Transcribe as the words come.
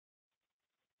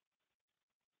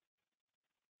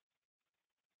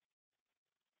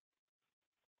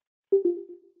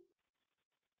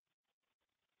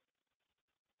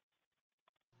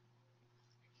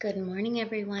Good morning,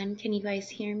 everyone. Can you guys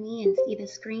hear me and see the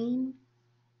screen?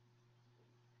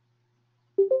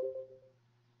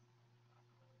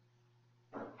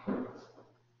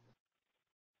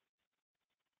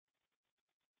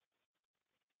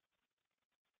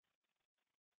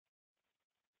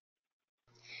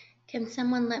 Can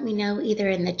someone let me know either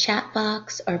in the chat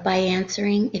box or by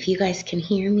answering if you guys can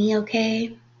hear me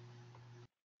okay?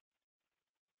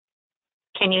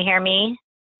 Can you hear me?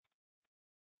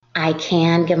 I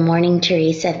can. Good morning,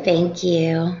 Teresa. Thank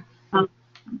you. Oh,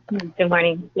 good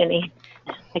morning, Jenny.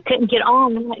 I couldn't get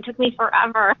on. It took me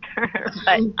forever,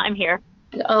 but I'm here.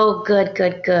 Oh, good,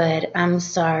 good, good. I'm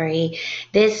sorry.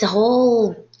 This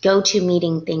whole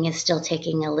GoToMeeting thing is still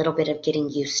taking a little bit of getting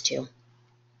used to.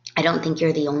 I don't think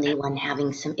you're the only one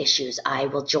having some issues. I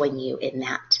will join you in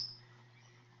that.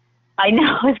 I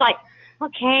know. It's like,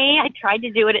 okay, I tried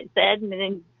to do what it said, and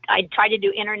then I tried to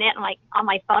do internet. I'm like, on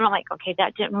my phone, I'm like, okay,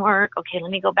 that didn't work. Okay,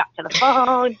 let me go back to the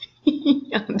phone.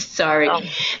 I'm sorry. So,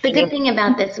 The good thing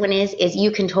about this one is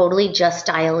you can totally just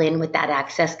dial in with that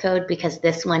access code because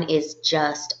this one is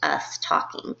just us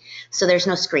talking. So there's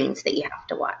no screens that you have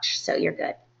to watch. So you're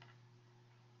good.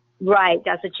 right,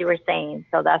 that's what you were saying.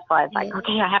 So that's why I was like,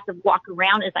 okay, I have to walk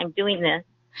around as I'm doing this.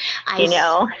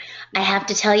 I have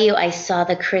to tell you, I saw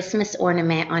the Christmas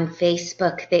ornament on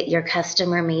Facebook that your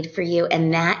customer made for you,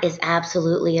 and that is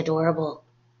absolutely adorable.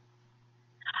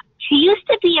 She used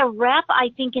to be a rep,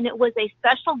 I think, and it was a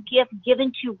special gift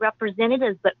given to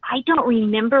representatives, but I don't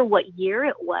remember what year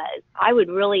it was. I would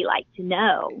really like to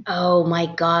know. Oh my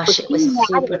gosh, it was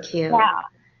super cute. Yeah.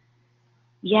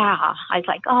 Yeah. I was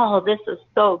like, oh, this is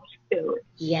so cute.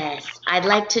 Yes, I'd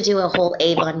like to do a whole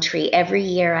Avon tree. Every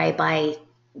year I buy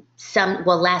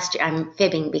last year, I'm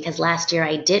fibbing because last year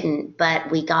I didn't, but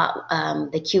we got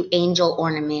the cute angel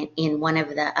ornament in one of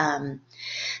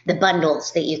the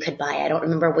bundles that you could buy. I don't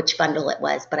remember which bundle it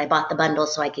was, but I bought the bundle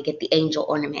so I could get the angel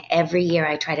ornament. Every year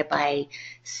I try to buy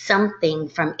something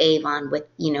from Avon with,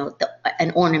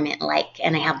 an ornament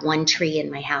and I have one tree in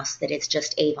my house that is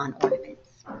just Avon ornaments.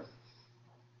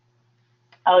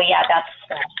 Oh, yeah, that's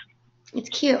It's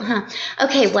cute, huh?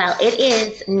 Okay, well, it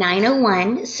is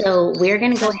 9:01, so we're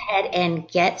going to go ahead and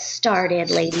get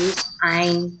started, ladies.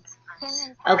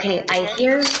 Okay, I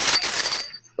hear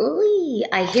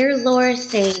Laura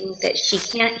saying that she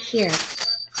can't hear.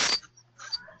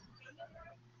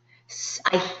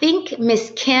 I think,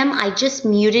 Miss Kim, I just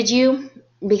muted you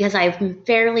because I'm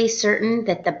fairly certain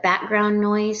that the background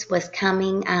noise was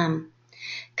coming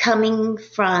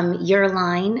from your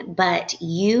line, but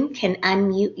you can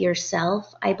unmute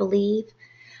yourself, I believe.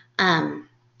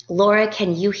 Laura,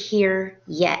 can you hear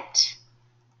yet?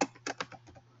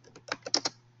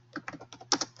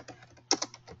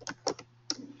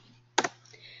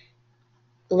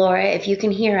 Laura, if you can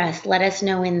hear us, let us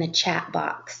know in the chat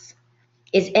box.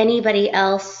 Is anybody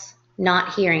else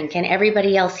not hearing? Can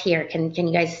everybody else hear? Can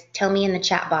you guys tell me in the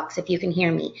chat box if you can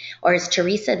hear me? Or is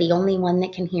Teresa the only one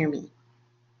that can hear me?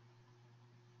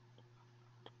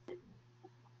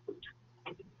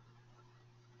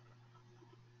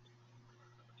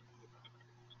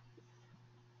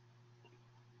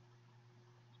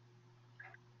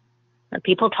 Are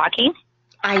people talking?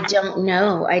 I don't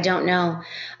know.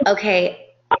 Okay.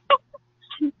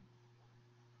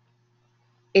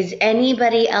 Is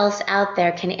anybody else out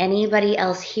there? Can anybody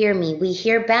else hear me? We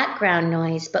hear background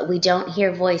noise, but we don't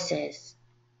hear voices.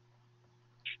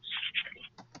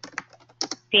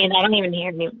 See, and I don't even hear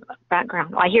any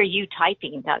background. I hear you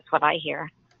typing. That's what I hear.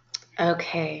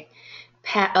 Okay.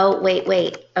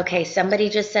 Wait. Okay, somebody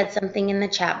just said something in the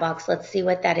chat box. Let's see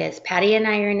what that is. Patty and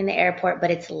I are in the airport, but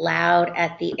it's loud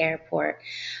at the airport.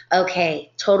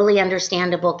 Okay, totally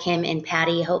understandable, Kim and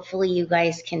Patty. Hopefully you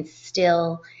guys can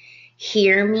still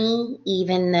hear me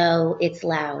even though it's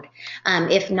loud.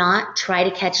 If not, try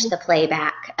to catch the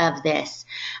playback of this.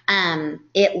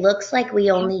 It looks like we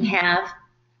only have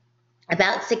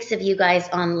about 6 of you guys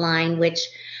online, which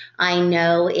I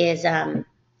know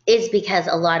is because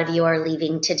a lot of you are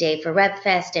leaving today for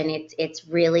RevFest, and it's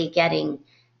really getting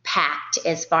packed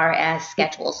as far as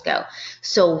schedules go.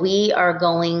 So we are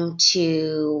going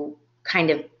to kind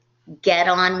of get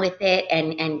on with it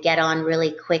and get on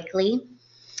really quickly.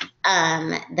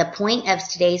 The point of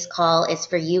today's call is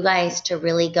for you guys to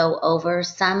really go over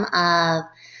some of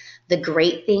the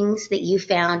great things that you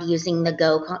found using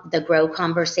the Grow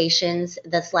conversations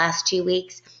this last 2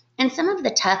 weeks, and some of the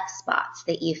tough spots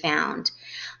that you found.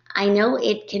 I know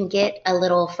it can get a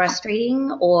little frustrating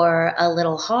or a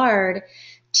little hard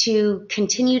to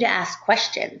continue to ask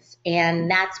questions,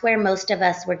 and that's where most of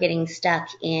us were getting stuck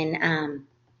in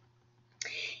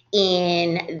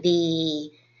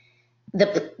the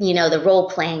the role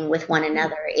playing with one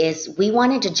another is we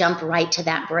wanted to jump right to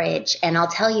that bridge. And I'll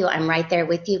tell you, I'm right there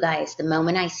with you guys. The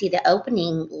moment I see the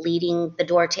opening leading the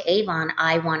door to Avon,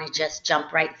 I want to just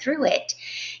jump right through it.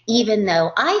 Even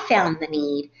though I found the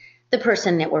need, the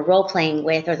person that we're role playing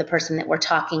with or the person that we're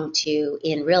talking to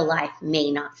in real life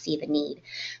may not see the need.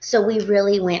 So we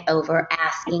really went over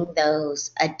asking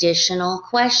those additional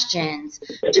questions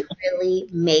to really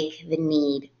make the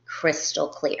need crystal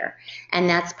clear. And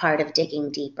that's part of digging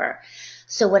deeper.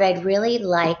 So, what I'd really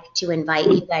like to invite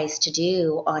you guys to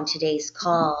do on today's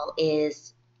call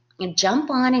is jump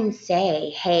on and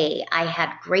say, hey, I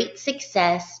had great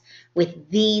success with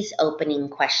these opening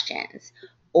questions.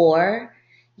 Or,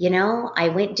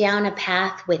 I went down a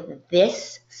path with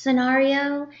this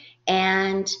scenario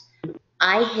and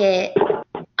I hit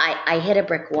I hit a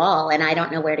brick wall and I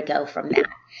don't know where to go from that.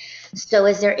 So,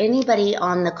 is there anybody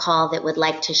on the call that would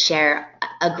like to share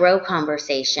a grow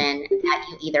conversation that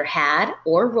you either had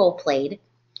or role played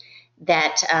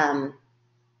that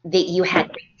that you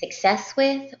had great success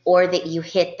with, or that you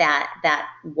hit that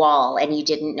wall and you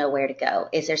didn't know where to go?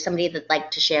 Is there somebody that'd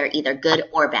like to share either good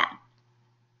or bad?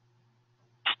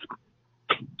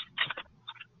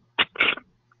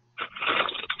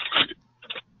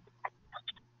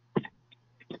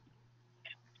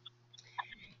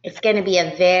 It's going to be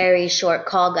a very short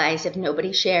call, guys, if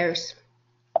nobody shares.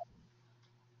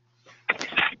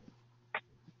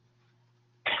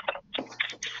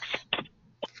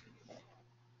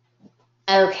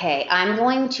 Okay, I'm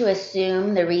going to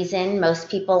assume the reason most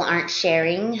people aren't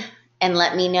sharing, and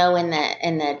let me know in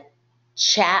the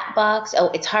chat box. Oh,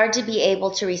 it's hard to be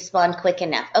able to respond quick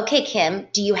enough. Okay, Kim,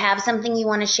 do you have something you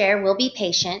want to share? We'll be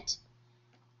patient.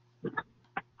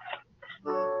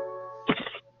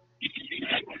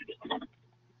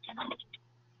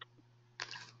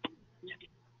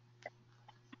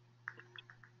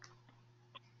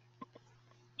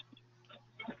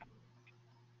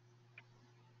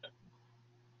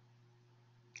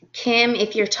 Kim,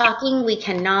 if you're talking, we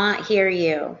cannot hear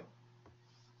you.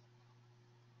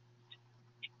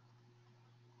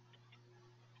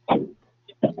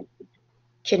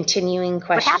 Continuing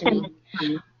questioning.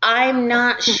 I'm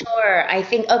not sure. I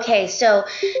think, okay, so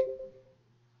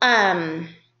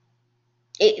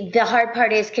the hard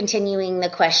part is continuing the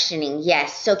questioning.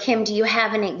 Yes. So, Kim, do you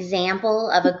have an example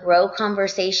of a grow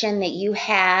conversation that you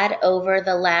had over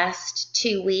the last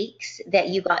 2 weeks that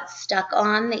you got stuck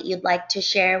on that you'd like to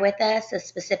share with us? A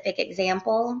specific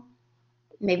example?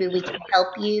 Maybe we can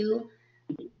help you.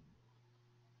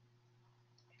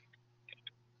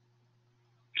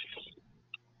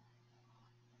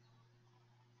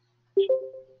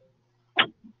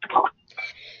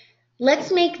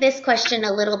 Let's make this question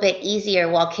a little bit easier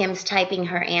while Kim's typing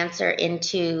her answer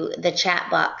into the chat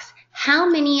box. How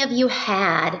many of you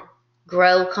had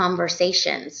grow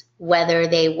conversations, whether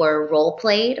they were role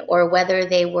played or whether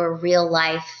they were real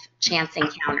life chance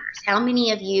encounters? How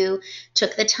many of you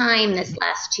took the time this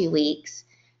last 2 weeks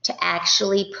to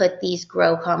actually put these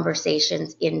grow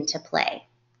conversations into play?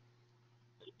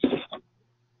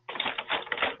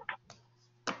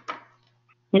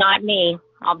 Not me,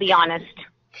 I'll be honest.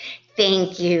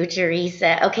 Thank you,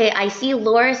 Teresa. Okay, I see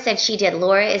Laura said she did.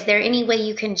 Laura, is there any way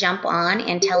you can jump on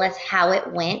and tell us how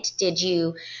it went?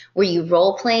 Were you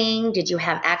role playing? Did you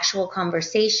have actual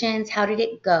conversations? How did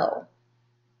it go?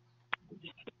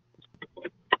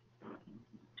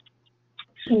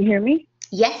 Can you hear me?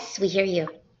 Yes, we hear you.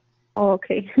 Oh,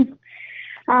 okay.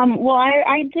 Well,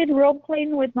 I did role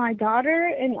playing with my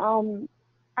daughter, and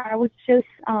I was just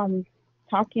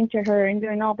talking to her and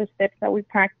doing all the steps that we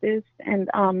practiced, and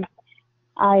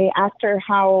I asked her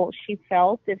how she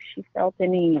felt, if she felt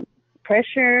any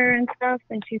pressure and stuff,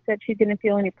 and she said she didn't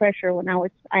feel any pressure.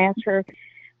 I asked her,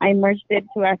 I merged it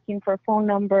to asking for a phone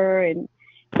number and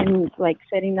like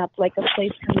setting up like a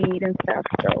place to meet and stuff.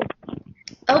 So.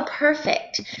 Oh,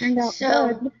 perfect. Turned out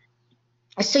good.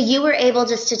 So you were able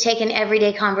just to take an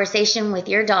everyday conversation with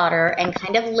your daughter and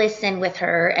kind of listen with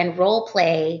her and role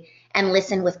play and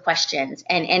listen with questions.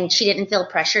 And she didn't feel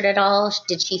pressured at all?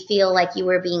 Did she feel like you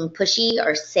were being pushy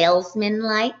or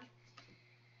salesman-like?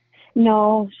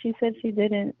 No, she said she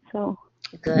didn't. So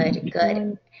good.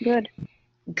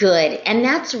 Good. And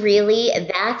that's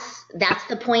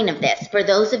the point of this. For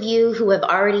those of you who have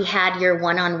already had your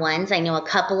one-on-ones, I know a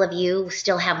couple of you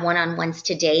still have one-on-ones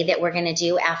today that we're going to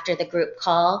do after the group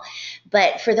call.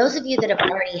 But for those of you that have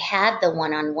already had the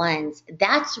one-on-ones,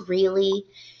 that's really,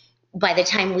 by the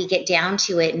time we get down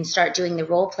to it and start doing the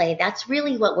role play, that's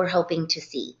really what we're hoping to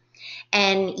see.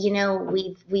 And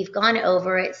we've gone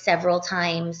over it several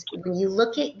times. When you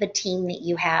look at the team that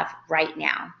you have right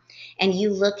now, and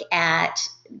you look at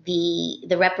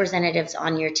the representatives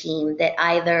on your team that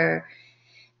either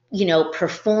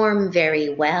perform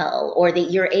very well, or that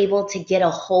you're able to get a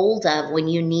hold of when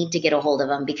you need to get a hold of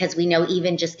them, because we know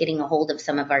even just getting a hold of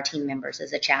some of our team members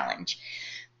is a challenge.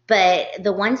 But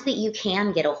the ones that you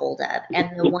can get a hold of,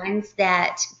 and the ones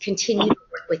that continue to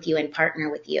work with you and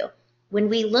partner with you, when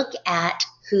we look at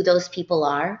who those people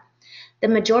are, the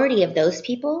majority of those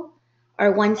people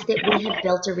are ones that we have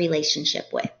built a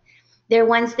relationship with. They're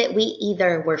ones that we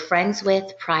either were friends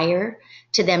with prior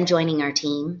to them joining our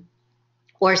team,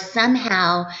 or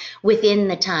somehow within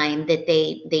the time that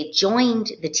they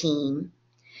joined the team,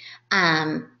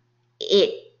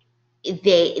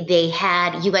 they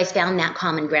had, you guys found that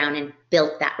common ground and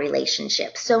built that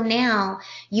relationship. So now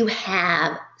you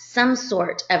have some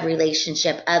sort of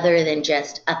relationship other than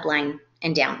just upline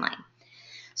and downline.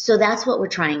 So that's what we're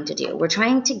trying to do. We're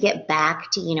trying to get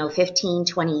back to, 15,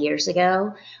 20 years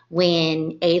ago,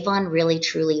 when Avon really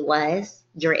truly was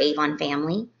your Avon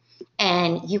family,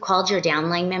 and you called your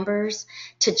downline members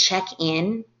to check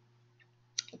in,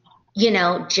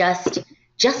 just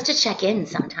to check in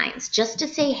sometimes, just to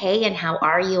say, hey, and how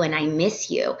are you? And I miss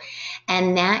you.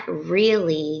 And that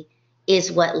really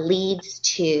is what leads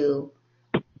to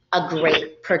a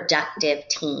great productive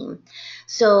team.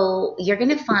 So you're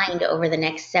going to find over the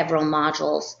next several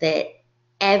modules that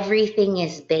everything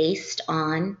is based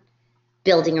on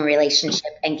building a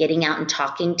relationship and getting out and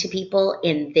talking to people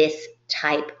in this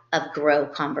type of grow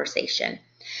conversation.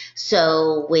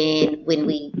 So when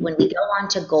we go on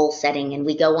to goal setting and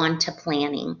we go on to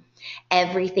planning,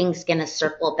 everything's going to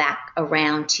circle back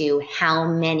around to how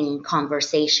many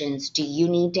conversations do you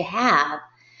need to have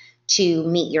to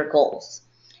meet your goals?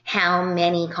 How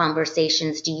many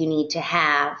conversations do you need to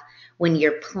have when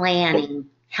you're planning?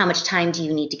 How much time do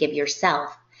you need to give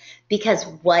yourself? Because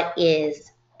what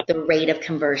is the rate of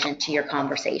conversion to your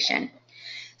conversation?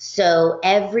 So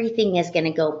everything is going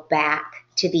to go back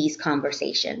to these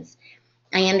conversations.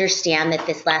 I understand that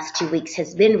this last 2 weeks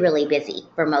has been really busy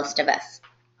for most of us,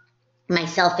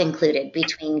 myself included,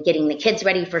 between getting the kids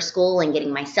ready for school and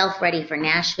getting myself ready for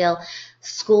Nashville.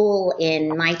 School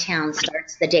in my town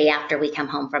starts the day after we come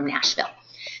home from Nashville.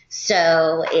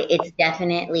 So it's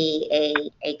definitely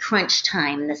a crunch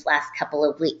time this last couple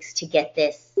of weeks to get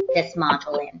this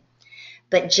module in.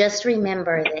 But just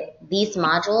remember that these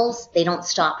modules, they don't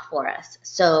stop for us.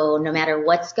 So no matter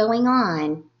what's going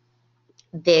on,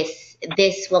 this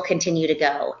will continue to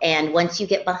go. And once you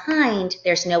get behind,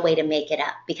 there's no way to make it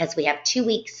up, because we have 2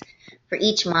 weeks for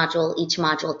each module. Each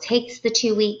module takes the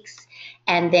 2 weeks,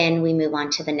 and then we move on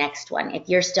to the next one. If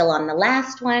you're still on the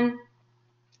last one,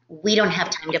 we don't have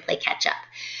time to play catch up.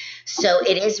 So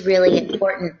it is really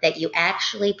important that you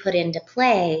actually put into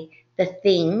play the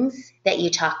things that you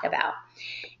talk about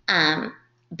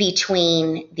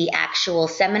between the actual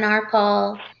seminar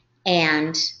call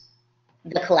and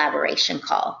the collaboration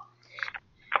call.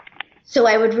 So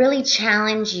I would really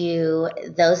challenge you,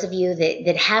 those of you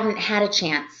that haven't had a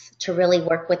chance to really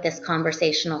work with this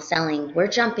conversational selling, we're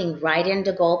jumping right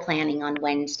into goal planning on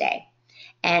Wednesday.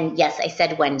 And yes, I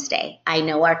said Wednesday. I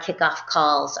know our kickoff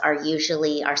calls our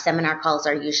seminar calls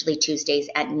are usually Tuesdays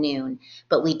at noon,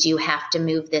 but we do have to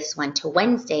move this one to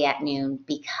Wednesday at noon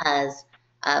because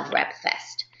of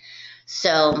RepFest.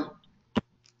 So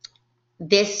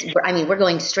we're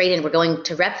going straight in. We're going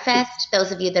to RepFest,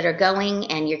 those of you that are going,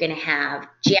 and you're going to have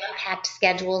jam-packed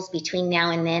schedules between now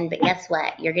and then. But guess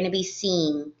what? You're going to be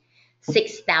seeing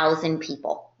 6,000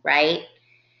 people, right?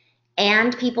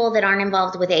 And people that aren't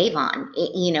involved with Avon,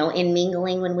 in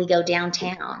mingling when we go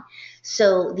downtown.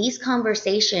 So these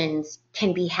conversations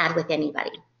can be had with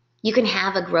anybody. You can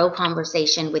have a grow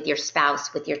conversation with your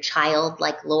spouse, with your child,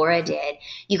 like Laura did.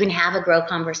 You can have a grow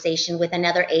conversation with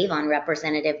another Avon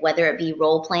representative, whether it be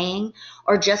role playing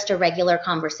or just a regular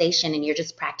conversation and you're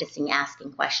just practicing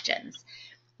asking questions.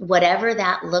 Whatever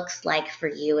that looks like for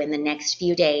you in the next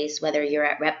few days, whether you're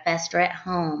at RepFest or at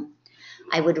home,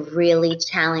 I would really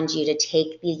challenge you to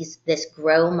take this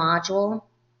grow module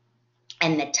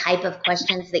and the type of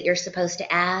questions that you're supposed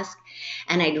to ask.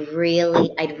 And I'd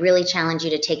really challenge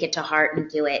you to take it to heart and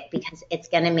do it, because it's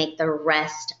going to make the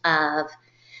rest of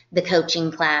the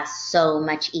coaching class so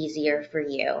much easier for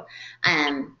you.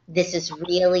 This is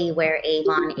really where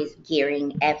Avon is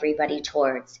gearing everybody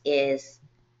towards, is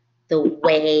the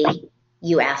way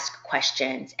you ask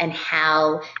questions and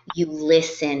how you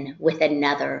listen with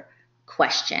another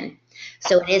question.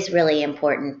 So it is really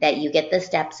important that you get the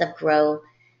steps of grow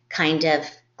kind of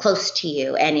close to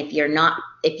you. And if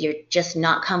you're just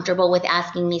not comfortable with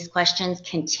asking these questions,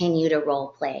 continue to role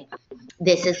play.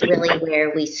 This is really where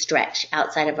we stretch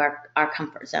outside of our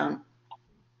comfort zone.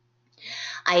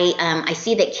 I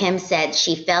see that Kim said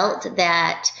she felt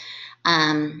that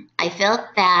I felt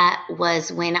that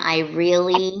was when I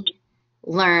really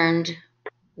learned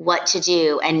what to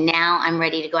do, and now I'm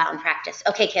ready to go out and practice.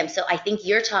 Okay, Kim, so I think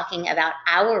you're talking about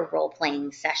our role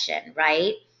playing session,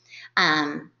 right?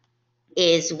 Um,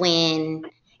 is when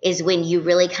you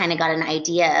really kind of got an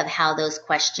idea of how those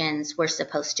questions were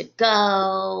supposed to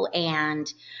go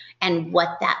and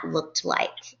what that looked like.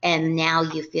 And now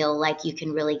you feel like you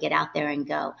can really get out there and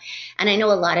go. And I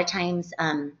know a lot of times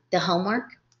the homework,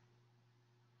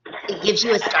 it gives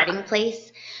you a starting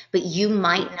place, but you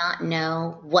might not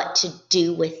know what to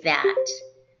do with that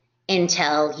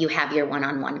until you have your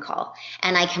one-on-one call.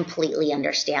 And I completely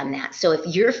understand that. So if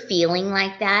you're feeling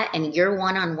like that and your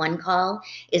one-on-one call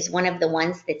is one of the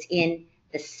ones that's in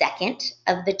the second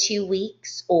of the 2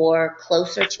 weeks or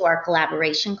closer to our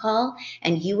collaboration call,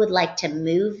 and you would like to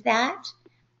move that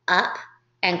up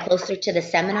and closer to the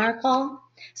seminar call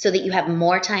so that you have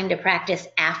more time to practice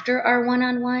after our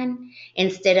one-on-one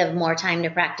instead of more time to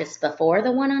practice before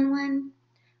the one-on-one,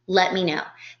 let me know.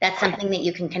 That's something that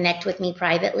you can connect with me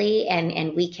privately,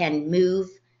 and we can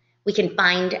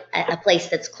find a place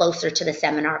that's closer to the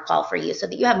seminar call for you so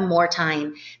that you have more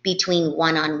time between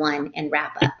one-on-one and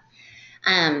wrap up.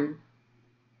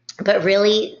 But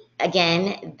really,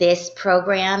 again, this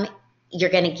program, you're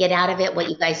going to get out of it what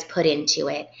you guys put into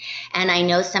it. And I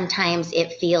know sometimes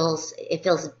it feels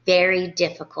very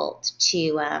difficult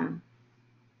to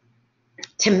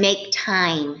make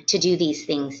time to do these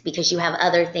things because you have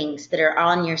other things that are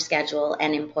on your schedule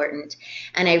and important.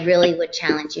 And I really would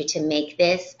challenge you to make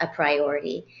this a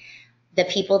priority. The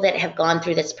people that have gone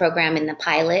through this program in the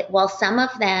pilot, while some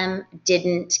of them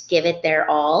didn't give it their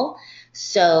all,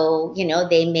 so,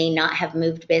 they may not have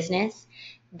moved business,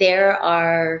 there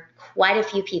are quite a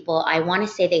few people, I want to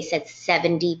say they said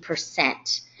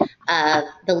 70% of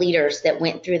the leaders that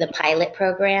went through the pilot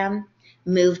program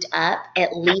moved up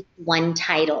at least one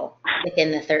title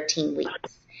within the 13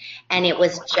 weeks. And it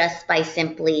was just by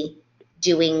simply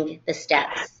doing the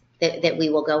steps that we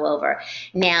will go over.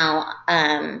 Now,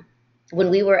 when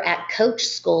we were at coach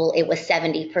school, it was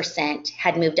 70%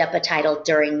 had moved up a title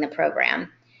during the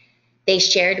program. They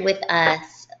shared with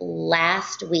us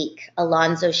last week,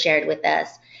 Alonzo shared with us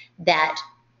that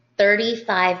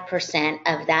 35%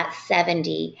 of that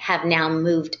 70 have now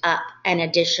moved up an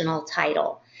additional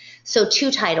title. So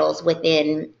 2 titles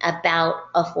within about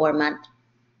a 4-month,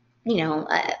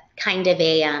 kind of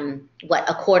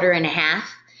a quarter and a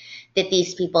half, that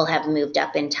these people have moved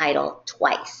up in title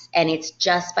twice. And it's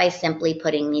just by simply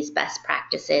putting these best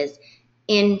practices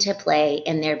into play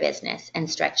in their business and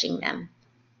stretching them.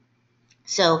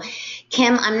 So,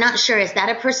 Kim, I'm not sure, is that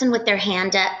a person with their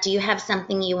hand up? Do you have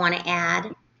something you want to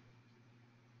add?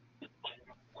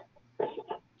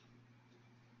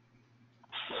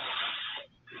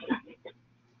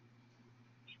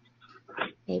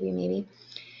 Maybe.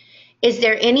 Is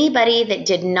there anybody that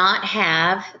did not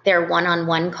have their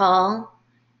one-on-one call?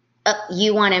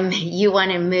 You want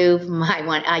to move my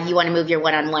one. You want to move your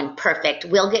one-on-one. Perfect.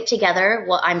 We'll get together.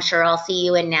 Well, I'm sure I'll see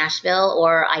you in Nashville,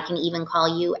 or I can even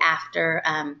call you after.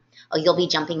 You'll be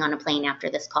jumping on a plane after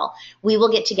this call. We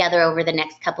will get together over the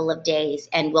next couple of days,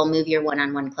 and we'll move your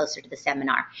one-on-one closer to the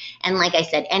seminar. And like I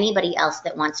said, anybody else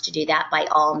that wants to do that, by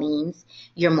all means,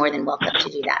 you're more than welcome to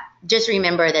do that. Just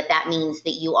remember that means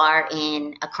that you are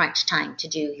in a crunch time to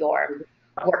do your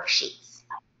worksheets.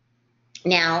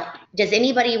 Now, does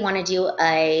anybody want to do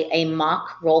a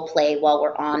mock role play while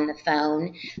we're on the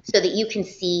phone so that you can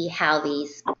see how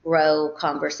these grow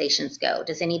conversations go?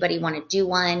 Does anybody want to do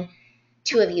one?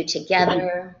 2 of you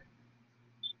together?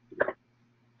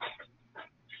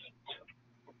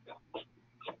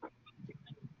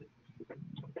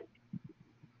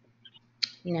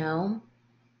 No?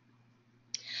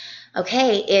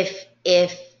 Okay,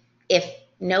 if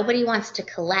nobody wants to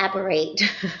collaborate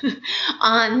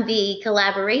on the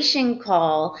collaboration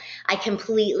call, I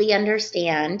completely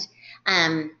understand.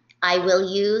 I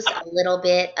will use a little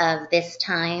bit of this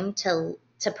time to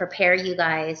prepare you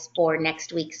guys for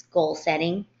next week's goal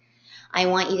setting. I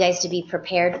want you guys to be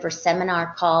prepared for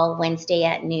seminar call Wednesday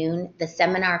at noon. The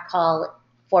seminar call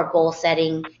for goal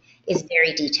setting is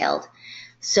very detailed.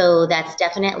 So that's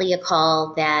definitely a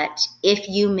call that if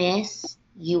you miss,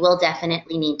 you will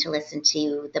definitely need to listen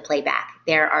to the playback.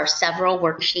 There are several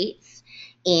worksheets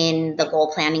in the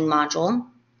goal planning module,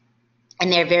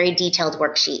 and they're very detailed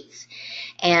worksheets.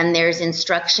 And there's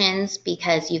instructions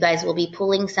because you guys will be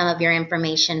pulling some of your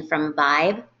information from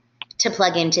Vibe to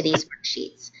plug into these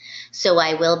worksheets. So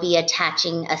I will be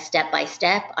attaching a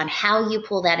step-by-step on how you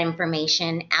pull that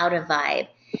information out of Vibe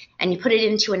and you put it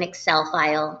into an Excel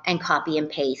file and copy and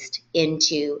paste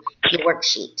into your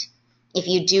worksheet. If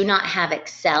you do not have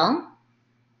Excel,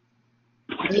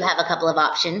 you have a couple of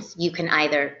options. You can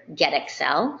either get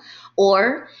Excel,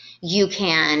 or you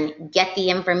can get the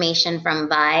information from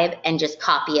Vibe and just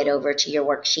copy it over to your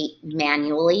worksheet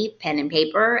manually, pen and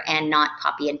paper, and not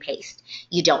copy and paste.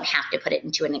 You don't have to put it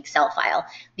into an Excel file.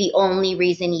 The only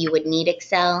reason you would need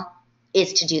Excel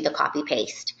is to do the copy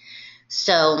paste.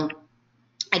 So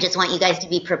I just want you guys to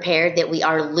be prepared that we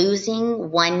are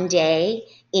losing one day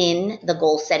in the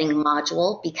goal setting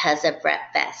module because of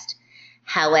RepFest.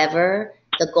 However,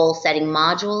 the goal setting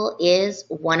module is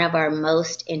one of our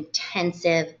most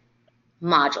intensive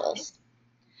modules.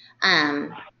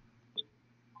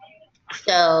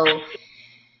 So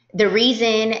the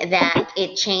reason that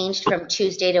it changed from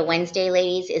Tuesday to Wednesday,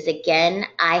 ladies, is again,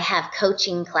 I have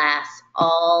coaching class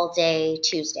all day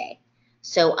Tuesday.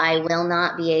 So I will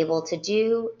not be able to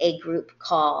do a group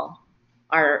call,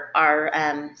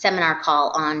 our seminar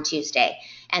call on Tuesday.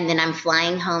 And then I'm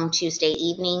flying home Tuesday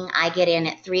evening. I get in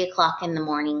at 3 o'clock in the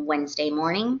morning, Wednesday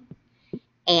morning.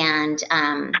 And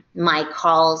my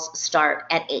calls start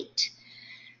at 8.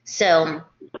 So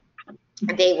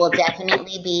it will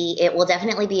definitely be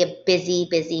a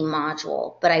busy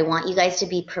module, but I want you guys to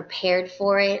be prepared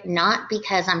for it, not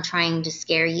because I'm trying to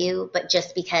scare you, but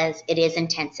just because it is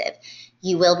intensive.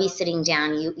 You will be sitting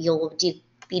down, you'll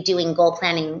be doing goal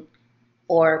planning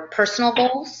for personal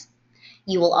goals.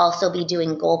 You will also be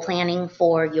doing goal planning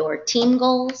for your team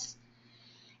goals,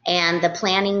 and the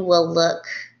planning will look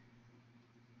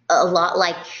a lot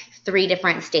like 3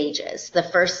 different stages. The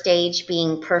first stage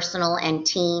being personal and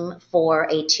team for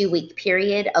a 2-week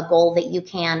period, a goal that you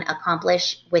can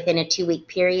accomplish within a 2-week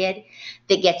period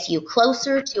that gets you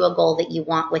closer to a goal that you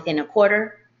want within a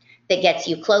quarter, that gets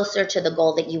you closer to the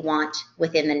goal that you want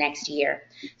within the next year.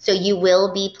 So you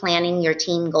will be planning your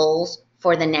team goals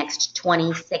for the next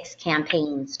 26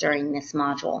 campaigns during this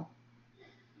module.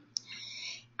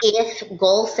 If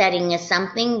goal setting is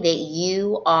something that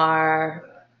you are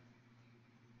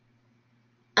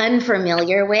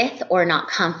unfamiliar with or not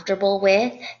comfortable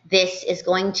with, this is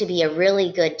going to be a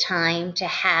really good time to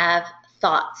have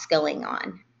thoughts going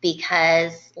on,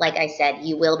 because like I said,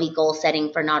 you will be goal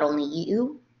setting for not only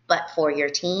you, but for your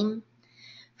team,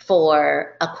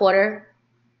 for a quarter,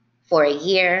 for a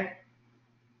year,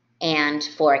 and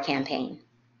for a campaign.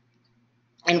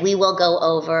 And we will go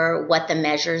over what the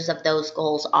measures of those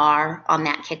goals are on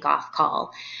that kickoff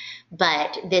call.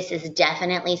 But this is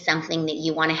definitely something that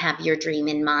you want to have your dream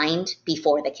in mind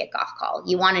before the kickoff call.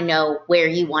 You want to know where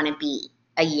you want to be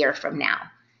a year from now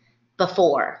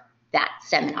before that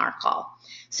seminar call.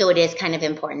 So it is kind of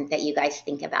important that you guys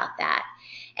think about that.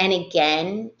 And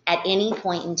again, at any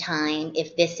point in time,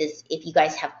 if you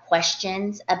guys have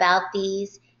questions about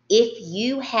these, if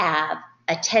you have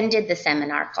attended the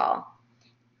seminar call,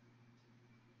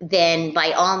 then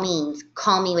by all means,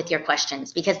 call me with your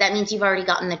questions, because that means you've already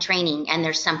gotten the training and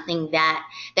there's something that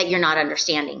you're not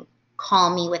understanding.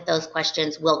 Call me with those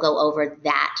questions. We'll go over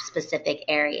that specific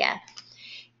area.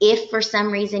 If for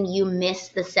some reason you miss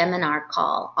the seminar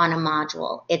call on a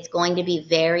module, it's going to be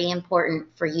very important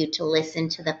for you to listen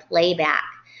to the playback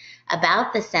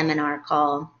about the seminar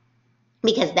call,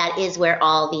 because that is where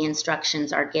all the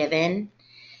instructions are given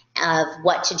of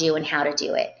what to do and how to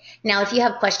do it. Now, if you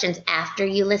have questions after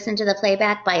you listen to the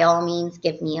playback, by all means,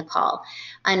 give me a call.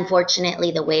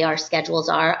 Unfortunately, the way our schedules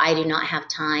are, I do not have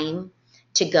time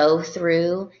to go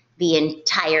through the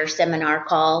entire seminar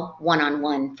call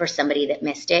one-on-one for somebody that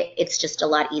missed it. It's just a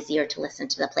lot easier to listen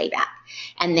to the playback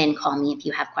and then call me if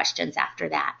you have questions after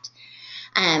that.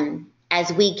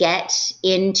 As we get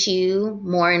into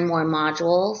more and more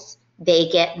modules, they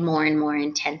get more and more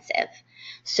intensive.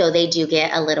 So they do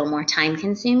get a little more time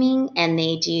consuming, and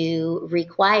they do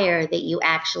require that you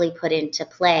actually put into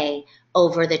play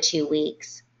over the 2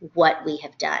 weeks what we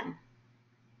have done.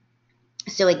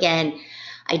 So again,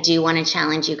 I do want to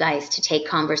challenge you guys to take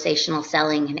conversational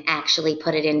selling and actually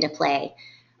put it into play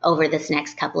over this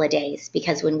next couple of days,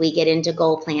 because when we get into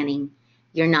goal planning,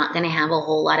 you're not going to have a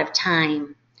whole lot of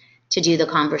time to do the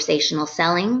conversational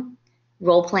selling,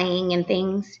 role playing and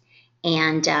things.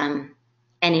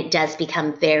 And it does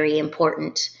become very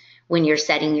important when you're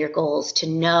setting your goals to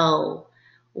know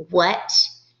what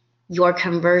your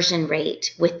conversion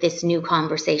rate with this new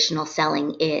conversational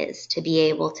selling is, to be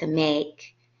able to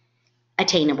make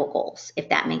attainable goals, if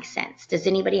that makes sense. Does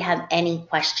anybody have any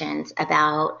questions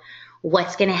about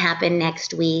what's going to happen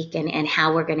next week and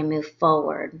how we're going to move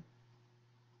forward?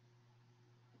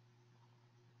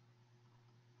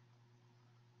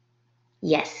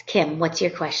 Yes, Kim, what's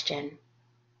your question?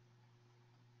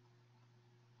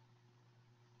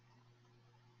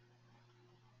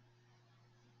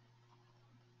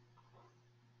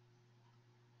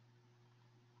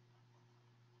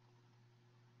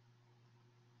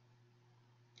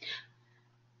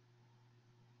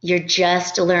 You're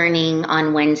just learning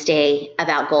on Wednesday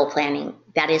about goal planning.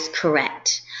 That is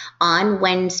correct. On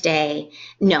Wednesday,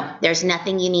 no, there's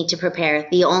nothing you need to prepare.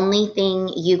 The only thing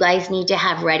you guys need to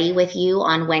have ready with you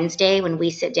on Wednesday when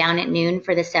we sit down at noon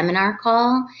for the seminar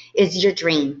call is your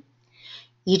dream.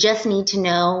 You just need to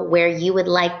know where you would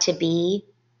like to be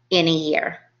in a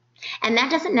year. And that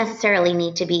doesn't necessarily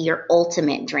need to be your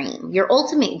ultimate dream. Your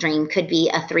ultimate dream could be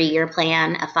a 3-year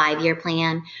plan, a 5-year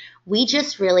plan. We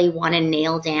just really want to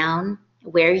nail down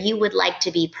where you would like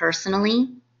to be personally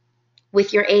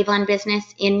with your Avon business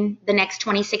in the next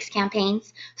 26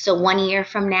 campaigns, so 1 year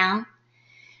from now,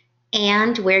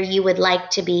 and where you would like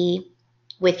to be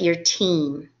with your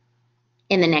team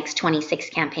in the next 26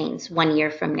 campaigns 1 year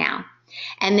from now.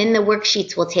 And then the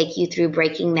worksheets will take you through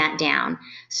breaking that down.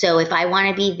 So if I want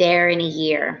to be there in a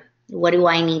year, what do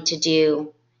I need to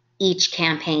do each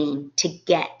campaign to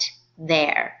get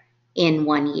there in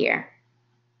 1 year?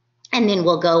 And then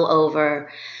we'll go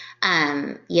over,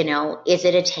 is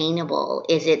it attainable?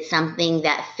 Is it something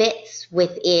that fits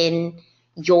within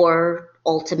your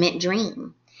ultimate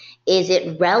dream? Is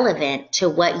it relevant to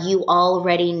what you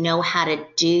already know how to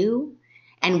do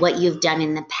and what you've done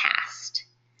in the past?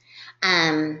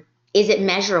 Is it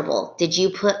measurable? Did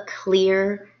you put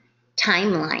clear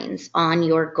timelines on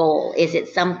your goal? Is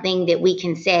it something that we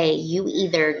can say you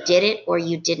either did it or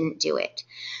you didn't do it?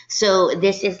 So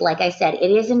this is, like I said,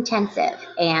 it is intensive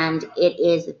and it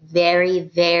is very,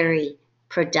 very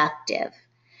productive.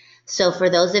 So for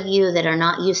those of you that are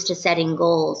not used to setting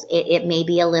goals, it may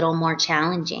be a little more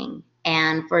challenging.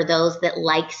 And for those that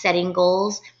like setting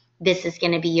goals, this is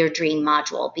going to be your dream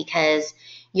module because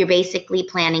you're basically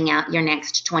planning out your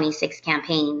next 26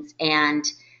 campaigns and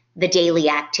the daily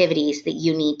activities that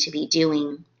you need to be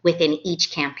doing within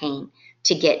each campaign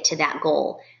to get to that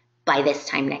goal by this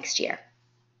time next year.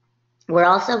 We're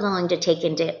also going to take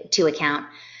into account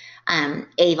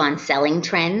Avon selling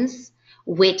trends,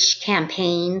 which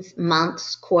campaigns,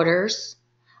 months, quarters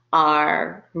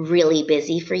are really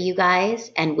busy for you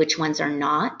guys and which ones are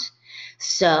not.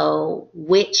 So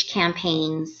which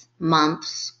campaigns,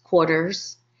 months,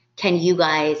 quarters can you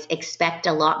guys expect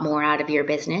a lot more out of your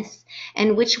business?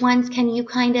 And which ones can you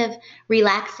kind of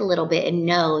relax a little bit and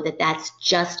know that that's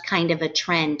just kind of a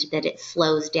trend, that it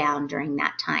slows down during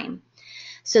that time?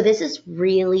 So this is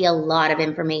really a lot of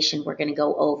information we're going to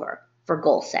go over for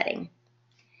goal setting.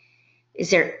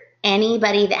 Is there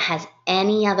anybody that has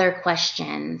any other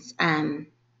questions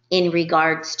in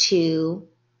regards to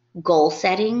goal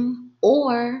setting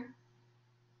or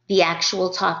the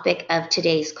actual topic of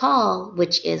today's call,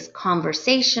 which is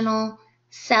conversational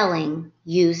selling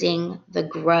using the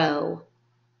GROW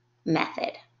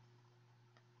method?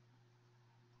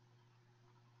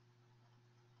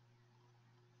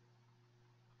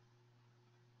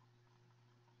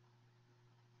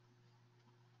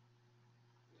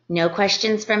 No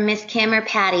questions from Miss Kim or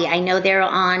Patty. I know they're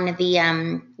on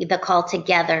the call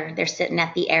together. They're sitting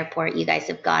at the airport. You guys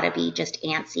have got to be just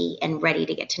antsy and ready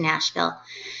to get to Nashville.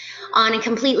 On a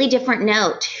completely different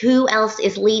note, who else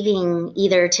is leaving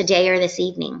either today or this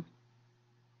evening?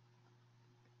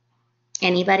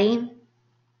 Anybody?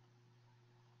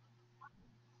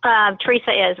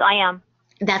 Teresa is. I am.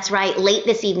 That's right. Late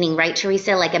this evening, right,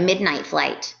 Teresa? Like a midnight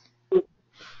flight.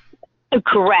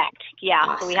 Correct. Yeah.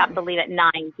 Awesome. So we have to leave at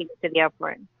 9 to get to the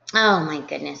airport. Oh my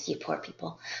goodness, you poor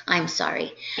people. I'm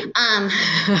sorry. Oh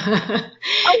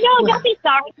no, don't be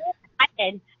sorry.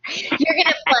 You're going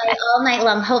to fly all night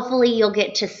long. Hopefully you'll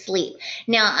get to sleep.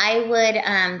 Now I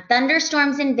would,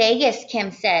 thunderstorms in Vegas,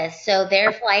 Kim says, so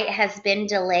their flight has been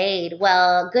delayed.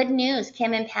 Well, good news,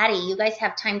 Kim and Patty, you guys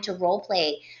have time to role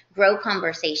play, grow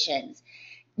conversations.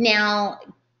 Now,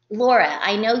 Laura,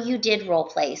 I know you did role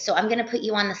play, so I'm going to put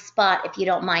you on the spot if you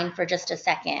don't mind for just a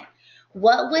second.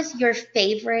 What was your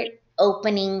favorite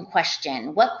opening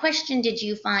question? What question did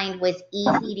you find was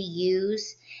easy to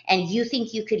use and you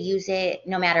think you could use it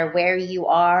no matter where you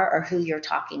are or who you're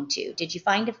talking to? Did you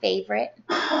find a favorite?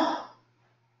 I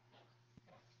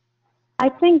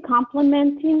think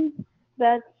complimenting,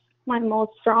 that's my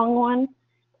most strong one.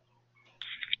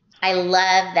 I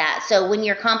love that. So when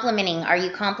you're complimenting, are you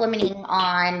complimenting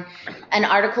on an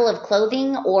article of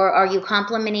clothing or are you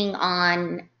complimenting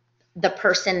on the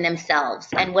person themselves?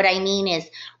 And what I mean is,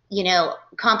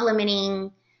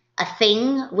 complimenting a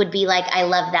thing would be like, I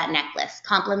love that necklace.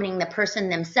 Complimenting the person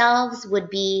themselves would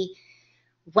be,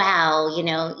 wow, you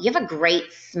have a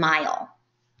great smile.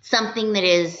 Something that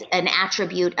is an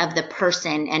attribute of the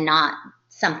person and not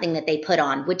something that they put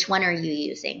on. Which one are you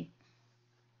using?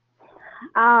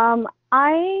 I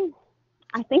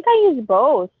think I use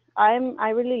both. I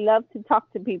really love to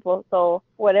talk to people, so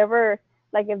whatever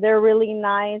Like if they're really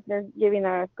nice, they're giving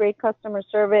a great customer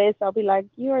service, I'll be like,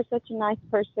 you are such a nice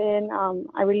person.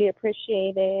 I really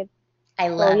appreciate it. I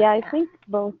So love yeah, I that. think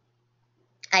both.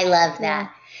 I love Yeah.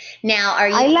 that. Now, are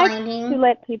I you like to finding,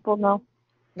 let people know.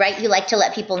 right? You like to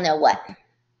let people know what?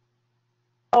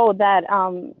 Oh, that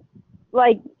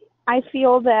like I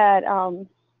feel that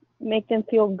make them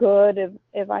feel good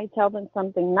if I tell them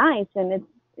something nice and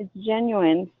it's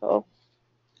genuine. So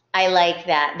I like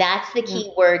that. That's the yeah.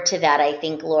 key word to that, I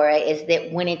think, Laura, is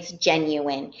that when it's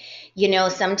genuine.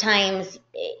 Sometimes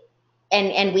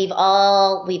and we've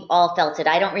all felt it.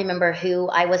 I don't remember who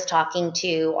I was talking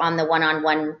to on the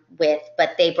one-on-one with,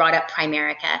 but they brought up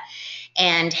Primerica.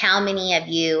 And how many of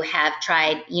you have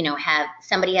tried, have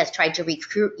somebody has tried to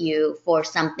recruit you for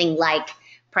something like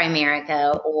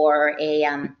Primerica or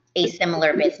a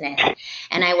similar business?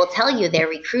 And I will tell you, their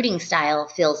recruiting style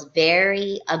feels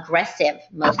very aggressive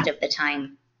most of the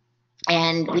time.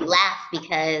 And we laugh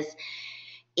because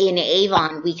in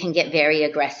Avon, we can get very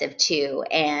aggressive too.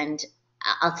 And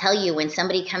I'll tell you, when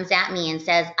somebody comes at me and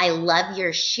says, I love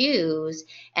your shoes,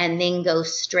 and then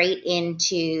goes straight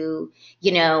into,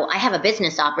 I have a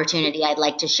business opportunity I'd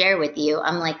like to share with you.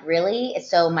 I'm like, really?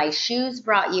 So my shoes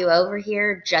brought you over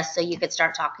here just so you could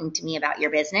start talking to me about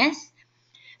your business?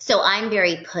 So I'm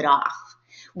very put off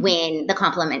when the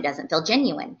compliment doesn't feel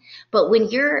genuine. But when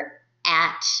you're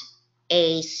at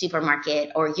a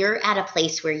supermarket or you're at a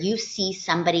place where you see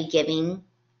somebody giving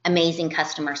amazing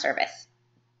customer service,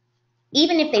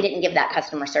 even if they didn't give that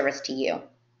customer service to you,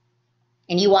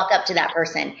 and you walk up to that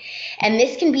person, and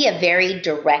this can be a very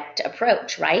direct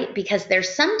approach, right? Because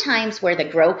there's some times where the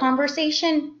grow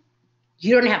conversation,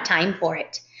 you don't have time for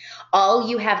it. All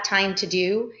you have time to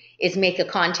do is make a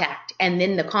contact, and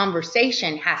then the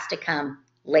conversation has to come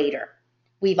later.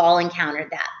 We've all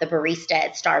encountered that. The barista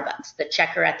at Starbucks, the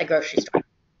checker at the grocery store.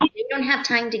 They don't have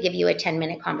time to give you a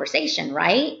 10-minute conversation,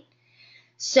 right?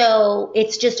 So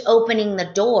it's just opening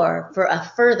the door for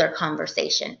a further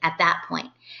conversation at that point.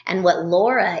 And what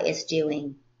Laura is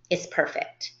doing is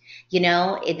perfect.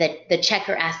 The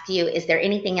checker asks you, is there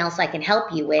anything else I can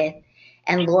help you with?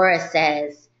 And Laura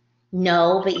says,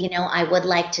 no, but I would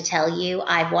like to tell you,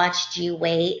 I've watched you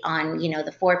wait on,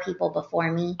 the 4 people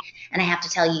before me. And I have to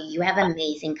tell you, you have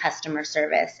amazing customer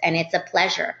service. And it's a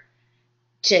pleasure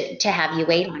to have you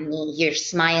wait on me. You're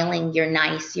smiling, you're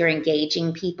nice, you're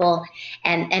engaging people.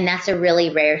 And that's a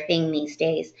really rare thing these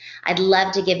days. I'd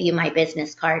love to give you my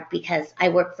business card because I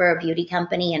work for a beauty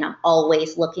company and I'm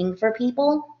always looking for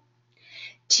people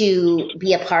to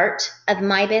be a part of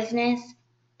my business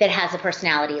that has a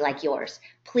personality like yours.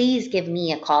 Please give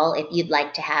me a call if you'd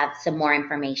like to have some more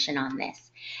information on this.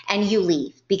 And you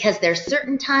leave, because there's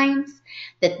certain times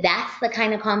that that's the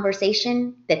kind of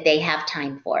conversation that they have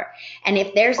time for. And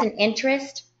if there's an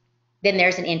interest, then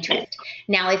there's an interest.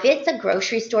 Now, if it's a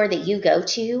grocery store that you go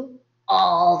to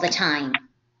all the time,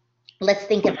 let's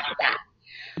think about that.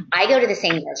 I go to the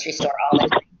same grocery store all the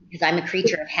time because I'm a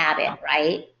creature of habit,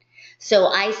 right? So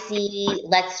I see,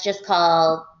 let's just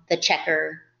call the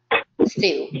checker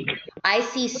Sue. I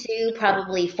see Sue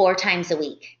probably 4 times a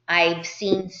week. I've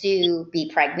seen Sue be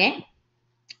pregnant.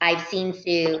 I've seen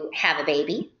Sue have a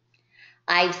baby.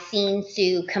 I've seen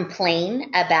Sue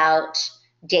complain about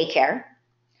daycare.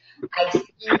 I've seen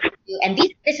Sue, and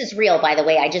this is real, by the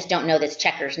way. I just don't know this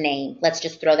checker's name. Let's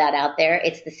just throw that out there.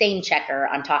 It's the same checker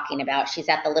I'm talking about. She's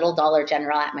at the little Dollar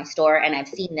General at my store, and I've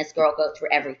seen this girl go through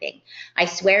everything. I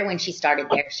swear when she started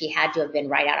there, she had to have been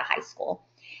right out of high school.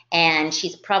 And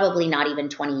she's probably not even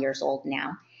 20 years old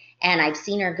now. And I've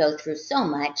seen her go through so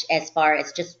much as far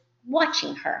as just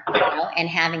watching her, and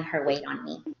having her wait on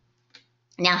me.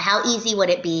 Now, how easy would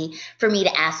it be for me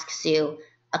to ask Sue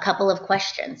a couple of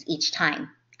questions each time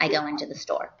I go into the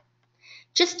store?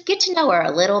 Just get to know her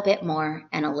a little bit more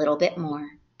and a little bit more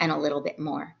and a little bit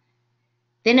more.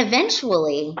 Then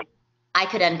eventually I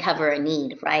could uncover a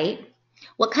need, right?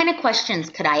 What kind of questions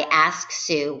could I ask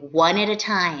Sue one at a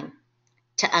time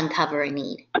to uncover a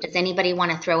need? Does anybody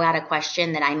want to throw out a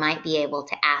question that I might be able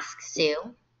to ask Sue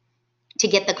to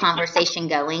get the conversation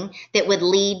going that would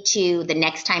lead to the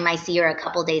next time I see her a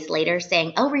couple days later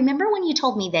saying, oh, remember when you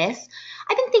told me this?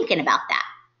 I've been thinking about that.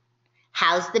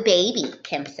 How's the baby?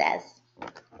 Kim says.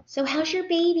 So how's your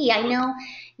baby? I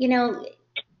know,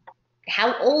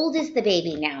 how old is the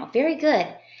baby now? Very good.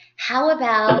 How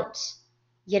about,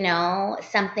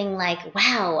 something like,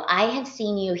 wow, I have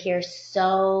seen you here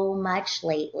so much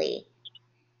lately.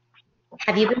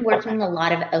 Have you been working a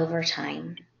lot of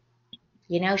overtime?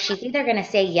 She's either going to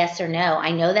say yes or no.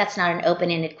 I know that's not an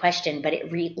open-ended question, but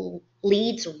it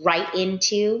leads right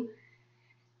into,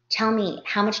 tell me,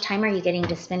 how much time are you getting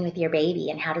to spend with your baby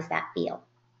and how does that feel?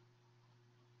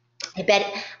 I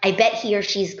bet he or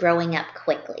she's growing up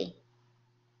quickly.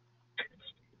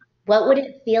 What would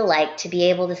it feel like to be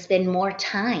able to spend more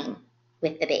time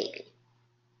with the baby?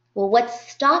 Well, what's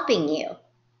stopping you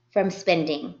from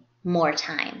spending more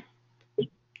time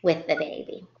with the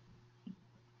baby?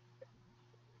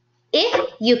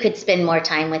 If you could spend more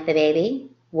time with the baby,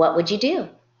 what would you do?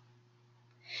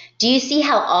 Do you see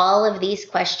how all of these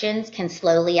questions can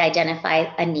slowly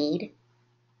identify a need?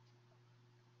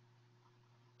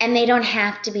 And they don't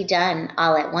have to be done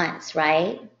all at once,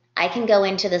 right? I can go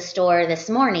into the store this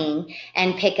morning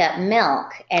and pick up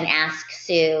milk and ask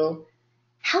Sue,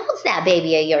 how old's that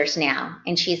baby of yours now?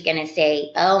 And she's going to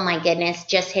say, oh my goodness,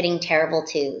 just hitting terrible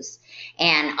twos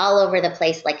and all over the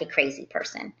place like a crazy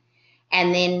person.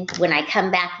 And then when I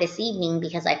come back this evening,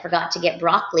 because I forgot to get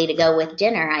broccoli to go with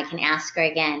dinner, I can ask her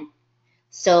again,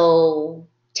 so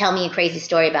tell me a crazy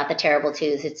story about the terrible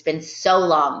twos. It's been so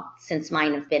long since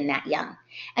mine have been that young.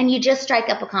 And you just strike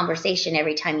up a conversation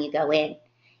every time you go in.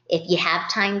 If you have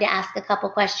time to ask a couple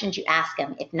questions, you ask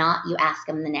them. If not, you ask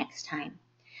them the next time.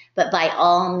 But by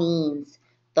all means,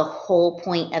 the whole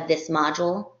point of this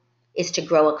module is to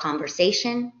grow a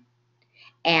conversation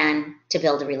and to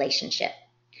build a relationship.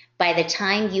 By the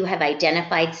time you have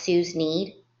identified Sue's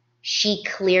need, she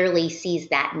clearly sees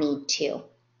that need too.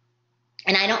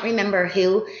 And I don't remember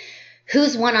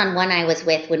whose one-on-one I was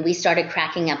with when we started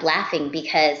cracking up laughing,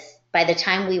 because by the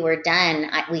time we were done,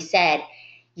 we said,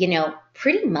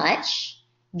 pretty much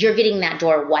you're getting that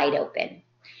door wide open.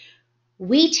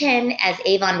 We tend as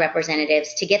Avon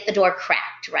representatives to get the door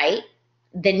cracked, right?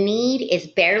 The need is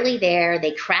barely there.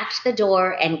 They cracked the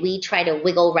door and we try to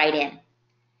wiggle right in.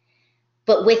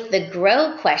 But with the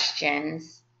grow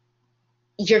questions,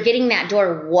 you're getting that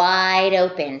door wide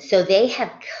open. So they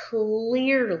have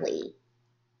clearly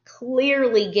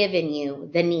given you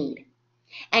the need.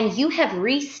 And you have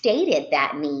restated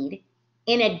that need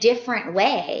in a different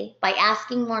way by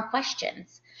asking more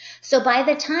questions. So by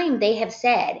the time they have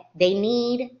said they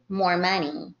need more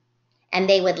money and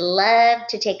they would love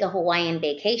to take a Hawaiian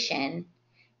vacation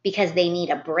because they need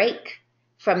a break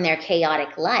from their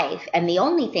chaotic life, and the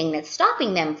only thing that's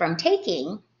stopping them from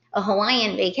taking a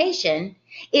Hawaiian vacation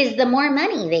is the more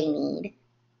money they need,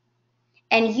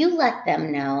 and you let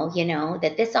them know,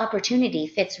 that this opportunity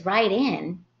fits right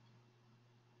in,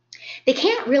 they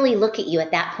can't really look at you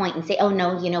at that point and say, oh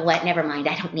no, you know what, never mind,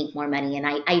 I don't need more money, and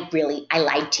I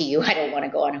lied to you, I don't want to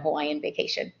go on a Hawaiian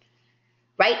vacation,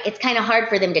 right? It's kind of hard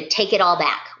for them to take it all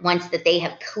back once that they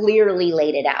have clearly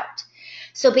laid it out.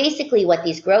 So basically what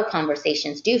these grow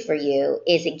conversations do for you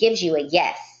is it gives you a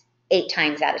yes 8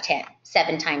 times out of 10,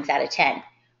 7 times out of 10,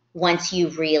 once you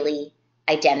really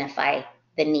identify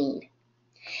the need.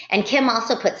 And Kim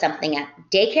also put something up.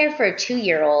 Daycare for a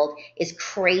 2-year-old is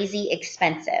crazy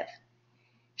expensive.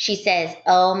 She says,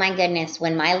 oh my goodness,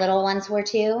 when my little ones were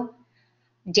 2,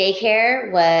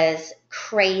 daycare was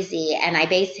crazy, and I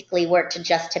basically worked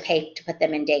just to pay to put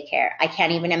them in daycare. I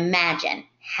can't even imagine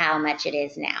how much it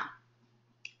is now.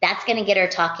 That's going to get her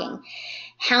talking.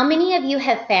 How many of you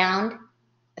have found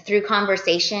through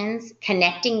conversations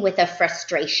connecting with a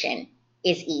frustration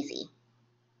is easy?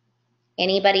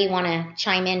 Anybody want to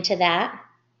chime into that?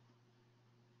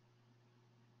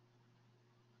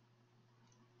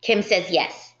 Kim says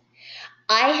yes.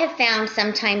 I have found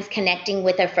sometimes connecting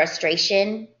with a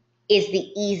frustration is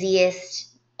the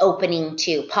easiest opening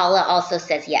too. Paula also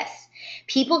says yes.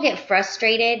 People get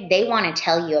frustrated. They want to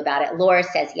tell you about it. Laura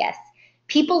says yes.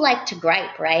 People like to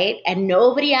gripe, right? And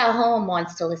nobody at home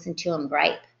wants to listen to them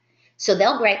gripe. So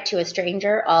they'll gripe to a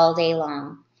stranger all day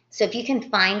long. So if you can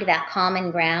find that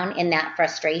common ground in that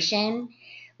frustration,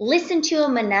 listen to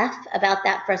them enough about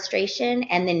that frustration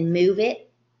and then move it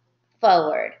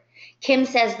forward. Kim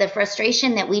says the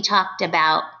frustration that we talked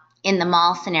about in the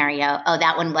mall scenario, oh,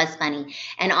 that one was funny.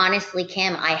 And honestly,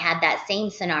 Kim, I had that same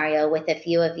scenario with a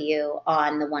few of you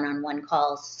on the one-on-one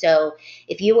calls. So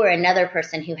if you were another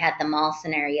person who had the mall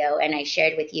scenario and I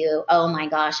shared with you, oh my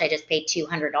gosh, I just paid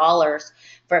 $200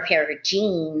 for a pair of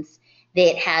jeans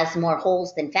that has more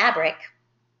holes than fabric,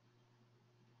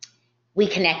 we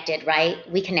connected, right?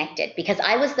 We connected because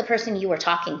I was the person you were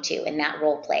talking to in that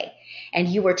role play, and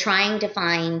you were trying to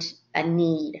find a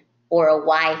need or a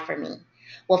why for me.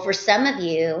 Well, for some of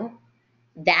you,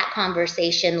 that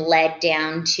conversation led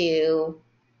down to,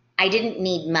 I didn't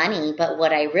need money, but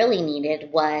what I really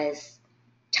needed was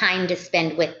time to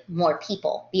spend with more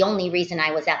people. The only reason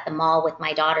I was at the mall with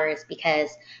my daughter is because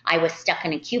I was stuck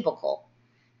in a cubicle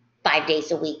 5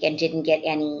 days a week and didn't get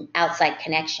any outside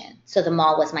connection. So the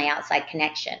mall was my outside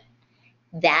connection.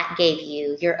 That gave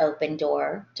you your open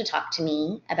door to talk to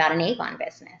me about an Avon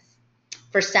business.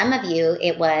 For some of you,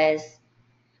 it was,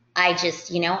 I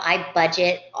just, I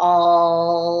budget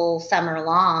all summer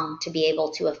long to be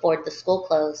able to afford the school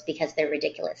clothes because they're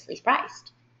ridiculously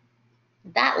priced.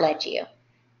 That led you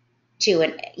to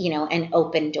an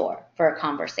open door for a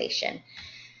conversation.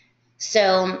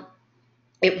 So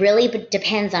it really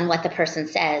depends on what the person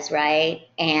says, right?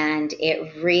 And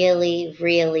it really,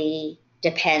 really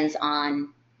depends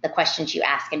on the questions you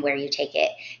ask and where you take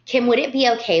it. Kim, would it be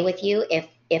okay with you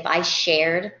if I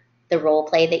shared the role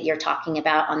play that you're talking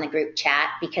about on the group chat?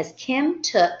 Because Kim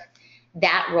took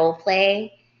that role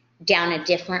play down a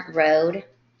different road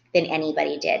than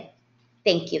anybody did.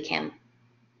 Thank you, Kim,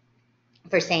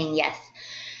 for saying yes.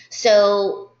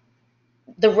 So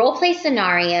the role play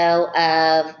scenario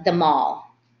of the mall.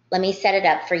 Let me set it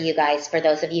up for you guys, for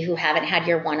those of you who haven't had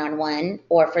your one-on-one,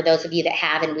 or for those of you that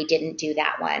have and we didn't do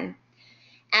that one.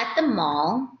 At the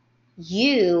mall,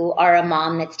 you are a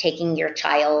mom that's taking your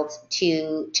child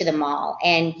to the mall,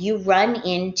 and you run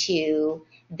into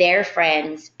their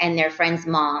friends and their friends'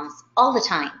 moms all the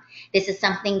time. This is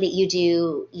something that you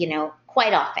do,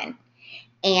 quite often.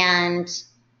 And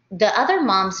the other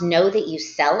moms know that you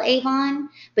sell Avon,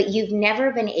 but you've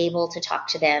never been able to talk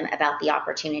to them about the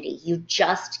opportunity. You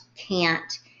just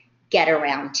can't get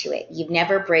around to it. You've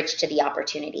never bridged to the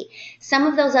opportunity. Some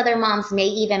of those other moms may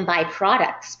even buy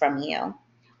products from you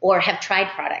or have tried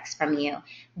products from you,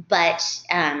 but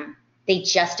they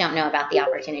just don't know about the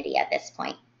opportunity at this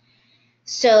point.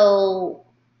 So,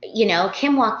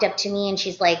 Kim walked up to me and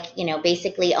she's like,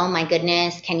 basically, oh my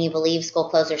goodness, can you believe school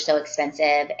clothes are so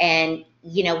expensive? And,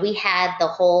 we had the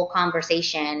whole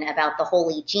conversation about the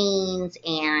holy jeans,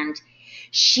 and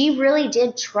she really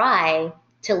did try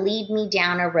to lead me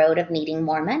down a road of needing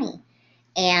more money.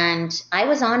 And I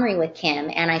was ornery with Kim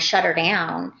and I shut her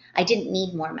down. I didn't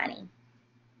need more money.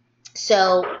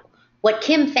 So what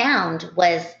Kim found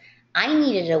was I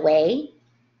needed a way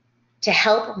to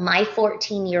help my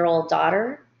 14-year-old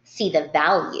daughter see the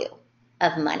value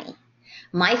of money.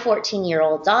 My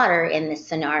 14-year-old daughter in this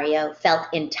scenario felt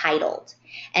entitled,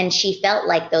 and she felt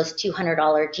like those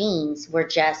 $200 jeans were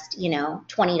just,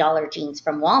 $20 jeans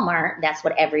from Walmart. That's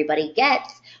what everybody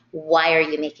gets. Why are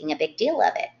you making a big deal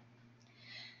of it?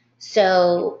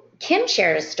 So Kim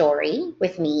shared a story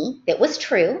with me that was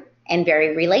true and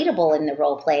very relatable in the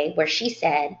role play, where she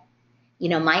said,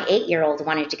 my 8-year-old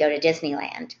wanted to go to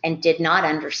Disneyland and did not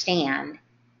understand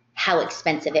how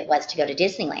expensive it was to go to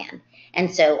Disneyland.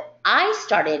 And so I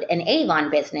started an Avon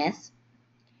business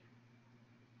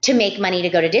to make money to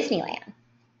go to Disneyland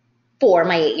for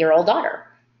my 8-year-old daughter.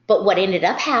 But what ended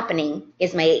up happening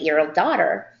is my 8-year-old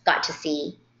daughter got to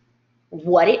see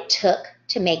what it took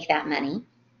to make that money,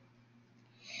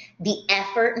 the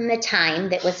effort and the time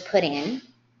that was put in.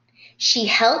 She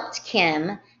helped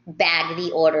Kim bag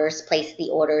the orders, place the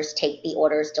orders, take the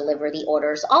orders, deliver the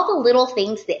orders, all the little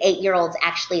things that 8-year-olds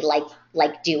actually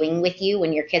like doing with you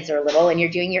when your kids are little and you're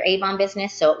doing your Avon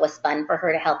business. So it was fun for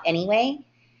her to help anyway.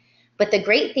 But the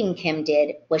great thing Kim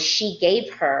did was she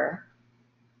gave her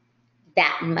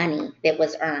that money that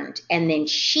was earned, and then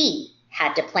she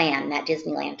had to plan that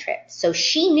Disneyland trip. So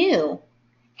she knew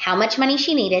how much money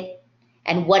she needed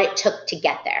and what it took to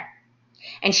get there.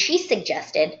 And she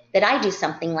suggested that I do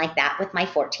something like that with my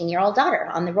 14-year-old daughter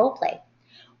on the role play.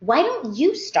 Why don't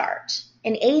you start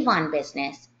an Avon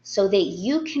business so that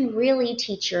you can really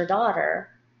teach your daughter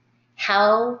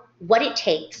what it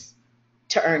takes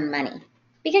to earn money?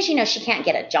 Because, she can't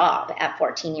get a job at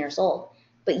 14 years old,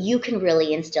 but you can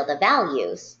really instill the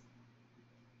values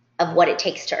of what it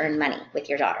takes to earn money with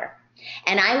your daughter.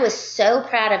 And I was so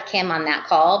proud of Kim on that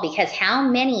call, because how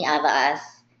many of us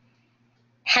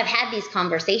have had these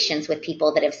conversations with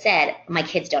people that have said, my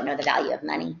kids don't know the value of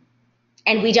money.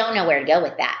 And we don't know where to go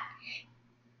with that.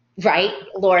 Right?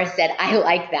 Laura said, I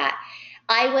like that.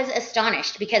 I was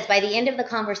astonished, because by the end of the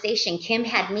conversation, Kim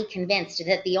had me convinced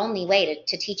that the only way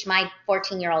to teach my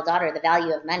 14-year-old daughter the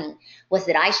value of money was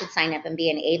that I should sign up and be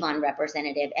an Avon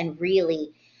representative and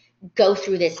really go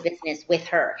through this business with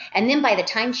her. And then by the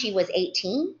time she was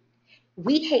 18,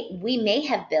 we may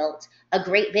have built a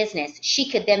great business. She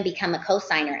could then become a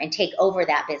co-signer and take over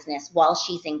that business while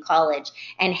she's in college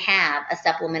and have a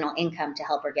supplemental income to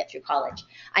help her get through college.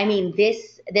 I mean,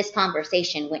 this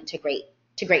conversation went to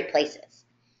great places.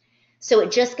 So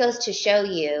it just goes to show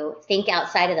you, think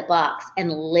outside of the box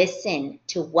and listen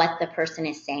to what the person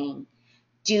is saying.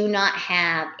 Do not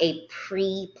have a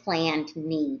pre-planned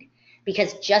need,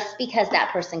 because just because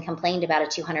that person complained about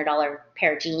a $200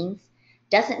 pair of jeans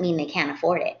doesn't mean they can't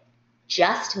afford it.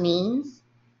 Just means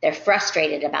they're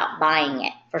frustrated about buying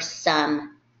it for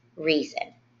some reason.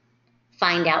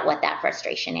 Find out what that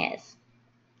frustration is.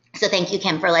 So thank you,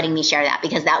 Kim, for letting me share that,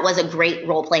 because that was a great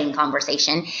role-playing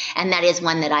conversation, and that is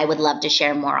one that I would love to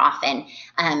share more often.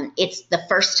 It's the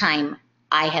first time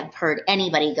I have heard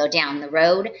anybody go down the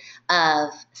road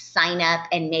of sign up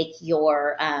and make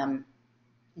your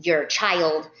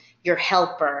child your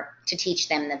helper to teach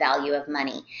them the value of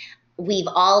money. We've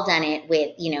all done it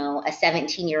with, you know, a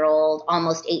 17-year-old,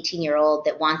 almost 18-year-old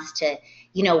that wants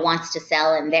to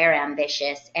sell, and they're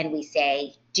ambitious. And we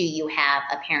say, do you have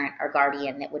a parent or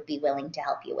guardian that would be willing to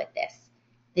help you with this?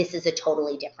 This is a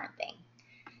totally different thing.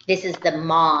 This is the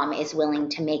mom is willing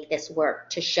to make this work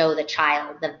to show the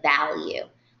child the value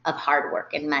of hard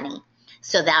work and money.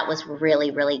 So that was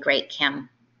really, really great, Kim.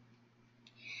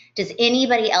 Does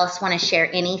anybody else want to share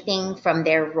anything from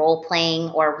their role playing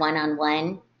or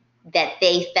one-on-one that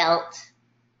they felt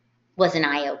was an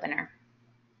eye-opener?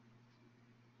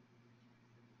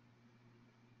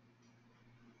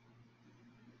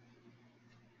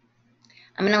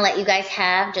 I'm going to let you guys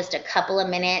have just a couple of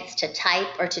minutes to type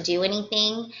or to do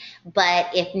anything, but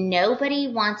if nobody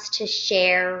wants to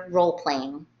share role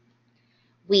playing,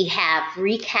 we have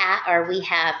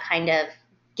kind of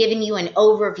given you an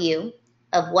overview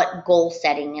of what goal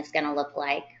setting is going to look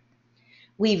like.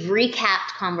 We've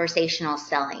recapped conversational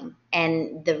selling,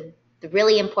 and the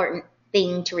really important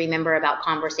thing to remember about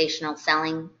conversational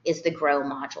selling is the grow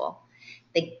module,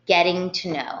 the getting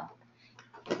to know,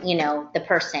 you know, the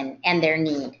person and their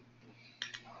need,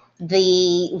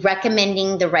 the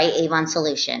recommending the right Avon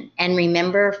solution. And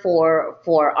remember,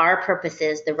 for our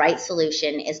purposes, the right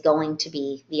solution is going to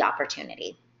be the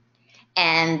opportunity.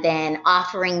 And then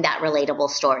offering that relatable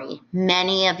story.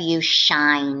 Many of you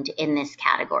shined in this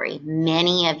category.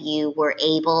 Many of you were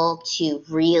able to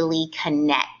really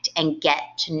connect and get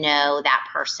to know that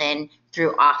person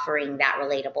through offering that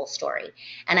relatable story.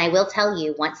 And I will tell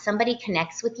you, once somebody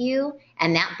connects with you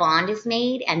and that bond is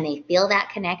made and they feel that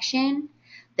connection,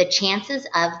 the chances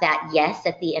of that yes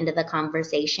at the end of the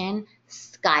conversation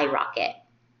skyrocket.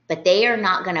 But they are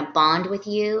not going to bond with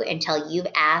you until you've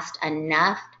asked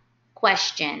enough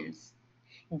questions.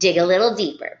 Dig a little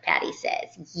deeper, Patty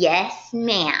says. Yes,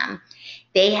 ma'am.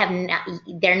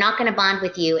 They're not going to bond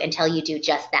with you until you do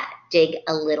just that. Dig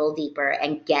a little deeper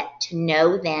and get to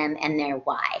know them and their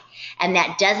why. And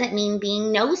that doesn't mean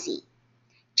being nosy.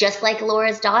 Just like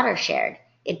Laura's daughter shared,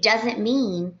 it doesn't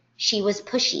mean she was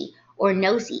pushy or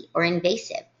nosy or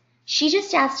invasive. She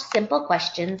just asked simple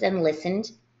questions and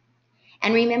listened.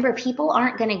 And remember, people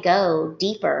aren't going to go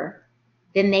deeper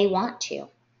than they want to.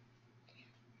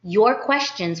 Your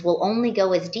questions will only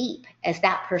go as deep as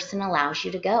that person allows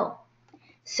you to go.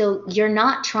 So you're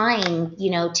not trying,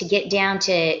 to get down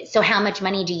to, so how much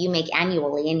money do you make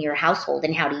annually in your household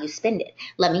and how do you spend it?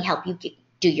 Let me help you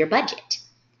do your budget.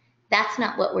 That's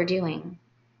not what we're doing.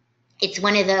 It's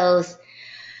one of those,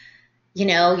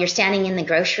 you're standing in the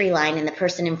grocery line and the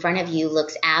person in front of you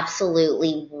looks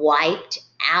absolutely wiped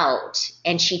out,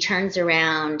 and she turns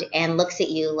around and looks at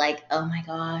you like, oh my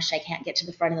gosh, I can't get to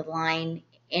the front of the line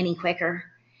any quicker.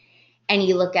 And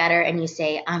you look at her and you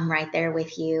say, I'm right there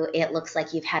with you. It looks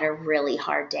like you've had a really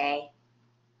hard day.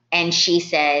 And she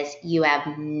says, you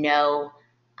have no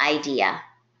idea.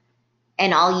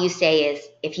 And all you say is,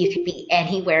 if you could be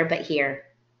anywhere but here,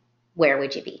 where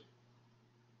would you be?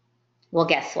 Well,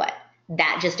 guess what?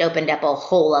 That just opened up a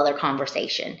whole other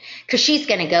conversation, because she's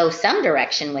going to go some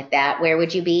direction with that. Where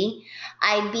would you be?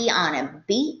 I'd be on a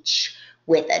beach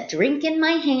with a drink in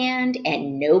my hand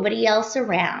and nobody else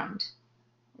around.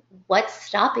 What's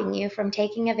stopping you from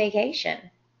taking a vacation?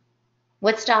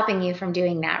 What's stopping you from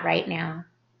doing that right now?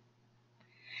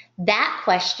 That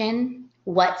question,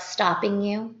 what's stopping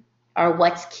you, or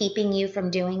what's keeping you from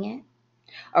doing it,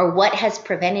 or what has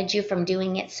prevented you from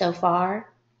doing it so far,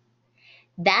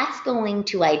 that's going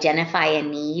to identify a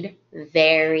need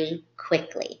very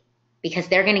quickly, because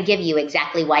they're going to give you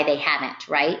exactly why they haven't,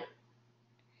 right?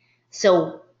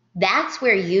 So that's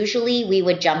where usually we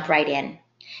would jump right in.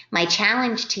 My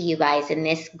challenge to you guys in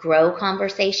this grow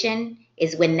conversation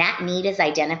is, when that need is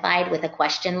identified with a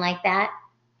question like that,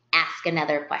 ask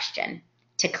another question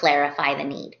to clarify the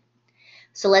need.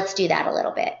 So let's do that a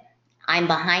little bit. I'm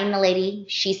behind the lady.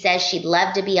 She says she'd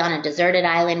love to be on a deserted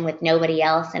island with nobody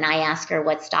else. And I ask her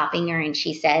what's stopping her. And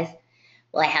she says,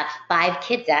 well, I have 5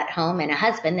 kids at home and a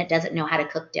husband that doesn't know how to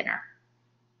cook dinner.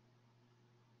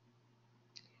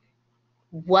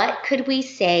 What could we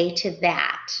say to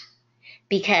that?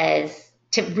 Because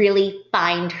to really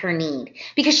find her need,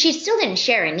 because she still didn't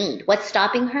share a need. What's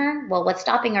stopping her? Well, what's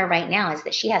stopping her right now is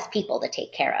that she has people to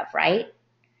take care of, right?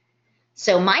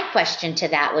 So my question to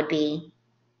that would be,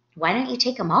 why don't you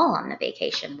take them all on the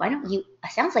vacation? Why don't you,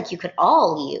 it sounds like you could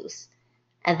all use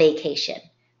a vacation.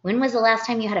 When was the last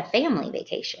time you had a family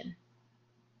vacation?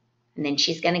 And then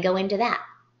she's going to go into that.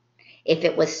 If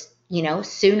it was,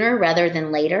 sooner rather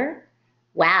than later,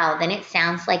 wow, then it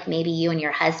sounds like maybe you and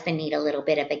your husband need a little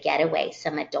bit of a getaway,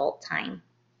 some adult time.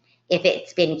 If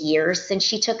it's been years since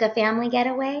she took a family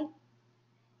getaway,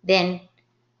 then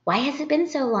why has it been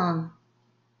so long?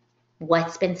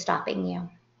 What's been stopping you?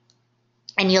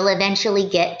 And you'll eventually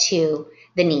get to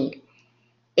the need.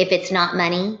 If it's not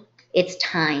money, it's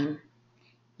time.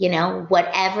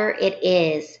 Whatever it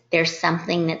is, there's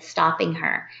something that's stopping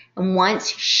her. And once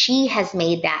she has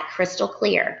made that crystal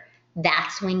clear,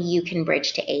 that's when you can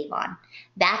bridge to Avon.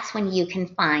 That's when you can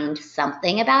find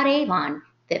something about Avon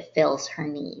that fills her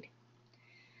need.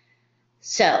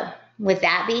 So, with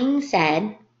that being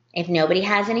said, if nobody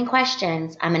has any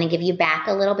questions, I'm going to give you back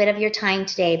a little bit of your time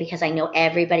today because I know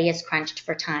everybody is crunched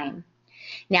for time.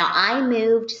 Now, I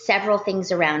moved several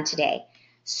things around today.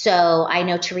 So I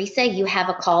know, Teresa, you have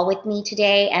a call with me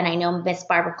today, and I know Miss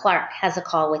Barbara Clark has a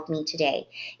call with me today.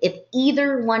 If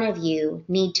either one of you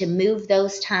need to move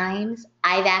those times,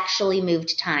 I've actually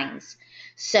moved times.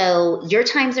 So your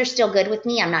times are still good with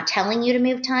me. I'm not telling you to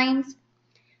move times.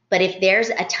 But if there's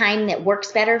a time that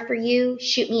works better for you,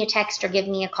 shoot me a text or give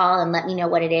me a call and let me know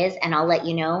what it is, and I'll let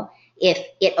you know if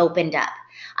it opened up.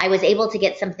 I was able to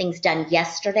get some things done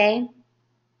yesterday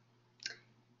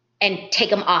and take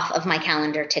them off of my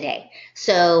calendar today.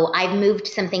 So I've moved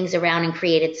some things around and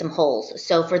created some holes.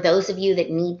 So for those of you that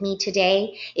need me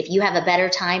today, if you have a better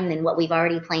time than what we've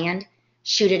already planned,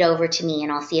 shoot it over to me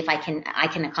and I'll see if I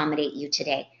can accommodate you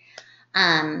today.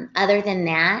 Other than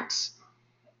that,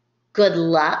 good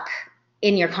luck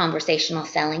in your conversational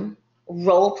selling.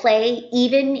 Role play,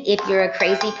 even if you're a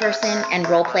crazy person, and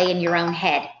role play in your own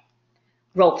head.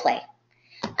 Role play.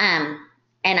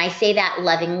 And I say that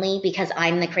lovingly because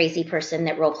I'm the crazy person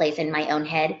that role plays in my own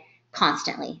head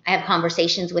constantly. I have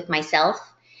conversations with myself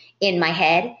in my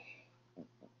head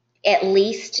at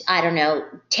least,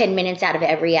 10 minutes out of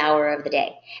every hour of the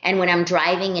day. And when I'm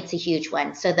driving, it's a huge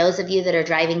one. So those of you that are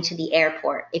driving to the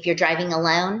airport, if you're driving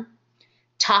alone,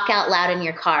 talk out loud in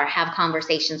your car, have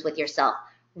conversations with yourself,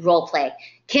 role play.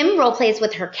 Kim role plays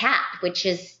with her cat, which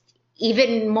is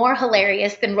even more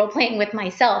hilarious than role playing with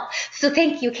myself. So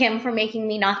thank you, Kim, for making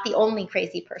me not the only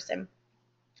crazy person.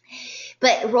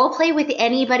 But role play with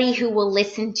anybody who will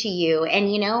listen to you. And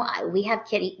we have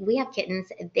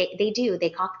kittens.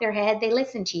 They cock their head. They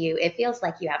listen to you. It feels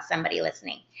like you have somebody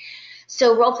listening.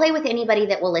 So role play with anybody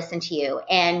that will listen to you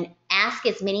and ask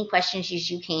as many questions as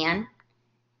you can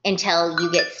until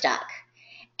you get stuck.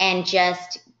 And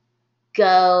just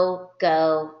go,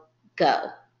 go,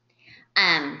 go.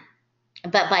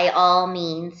 But by all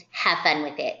means, have fun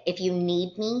with it. If you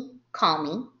need me, call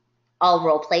me. I'll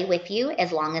role play with you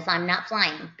as long as I'm not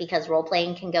flying, because role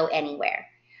playing can go anywhere.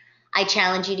 I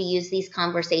challenge you to use these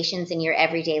conversations in your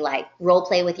everyday life. Role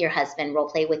play with your husband, role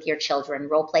play with your children,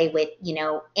 role play with,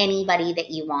 anybody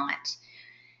that you want.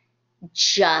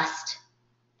 Just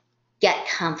get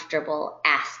comfortable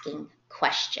asking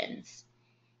questions.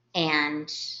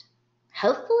 And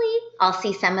hopefully I'll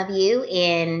see some of you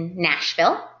in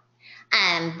Nashville.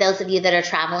 Those of you that are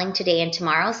traveling today and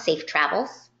tomorrow, safe travels.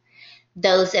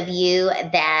 Those of you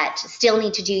that still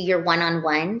need to do your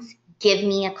one-on-ones, give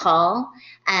me a call.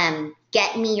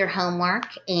 Get me your homework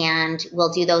and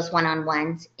we'll do those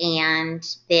one-on-ones. And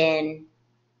then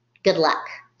good luck.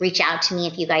 Reach out to me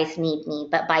if you guys need me.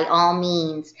 But by all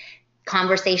means,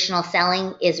 conversational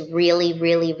selling is really,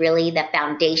 really, really the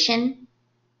foundation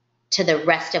to the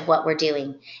rest of what we're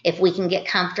doing. If we can get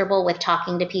comfortable with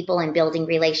talking to people and building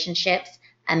relationships,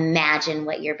 imagine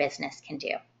what your business can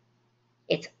do.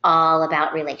 It's all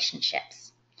about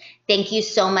relationships. Thank you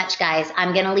so much, guys.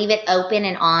 I'm going to leave it open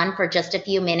and on for just a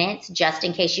few minutes, just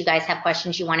in case you guys have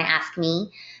questions you want to ask me.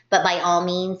 But by all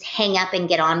means, hang up and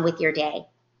get on with your day.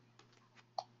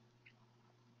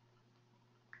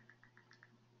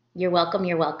 You're welcome,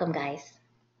 guys.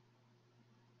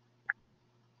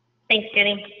 Thanks,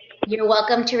 Jenny. You're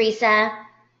welcome, Teresa.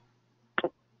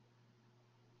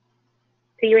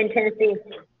 See you in Tennessee.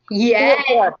 Yes.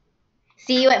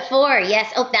 See you at 4.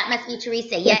 Yes. Oh, that must be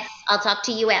Teresa. Yes. I'll talk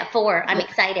to you at 4. I'm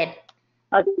excited.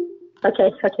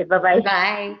 Okay. Bye-bye.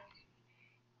 Bye.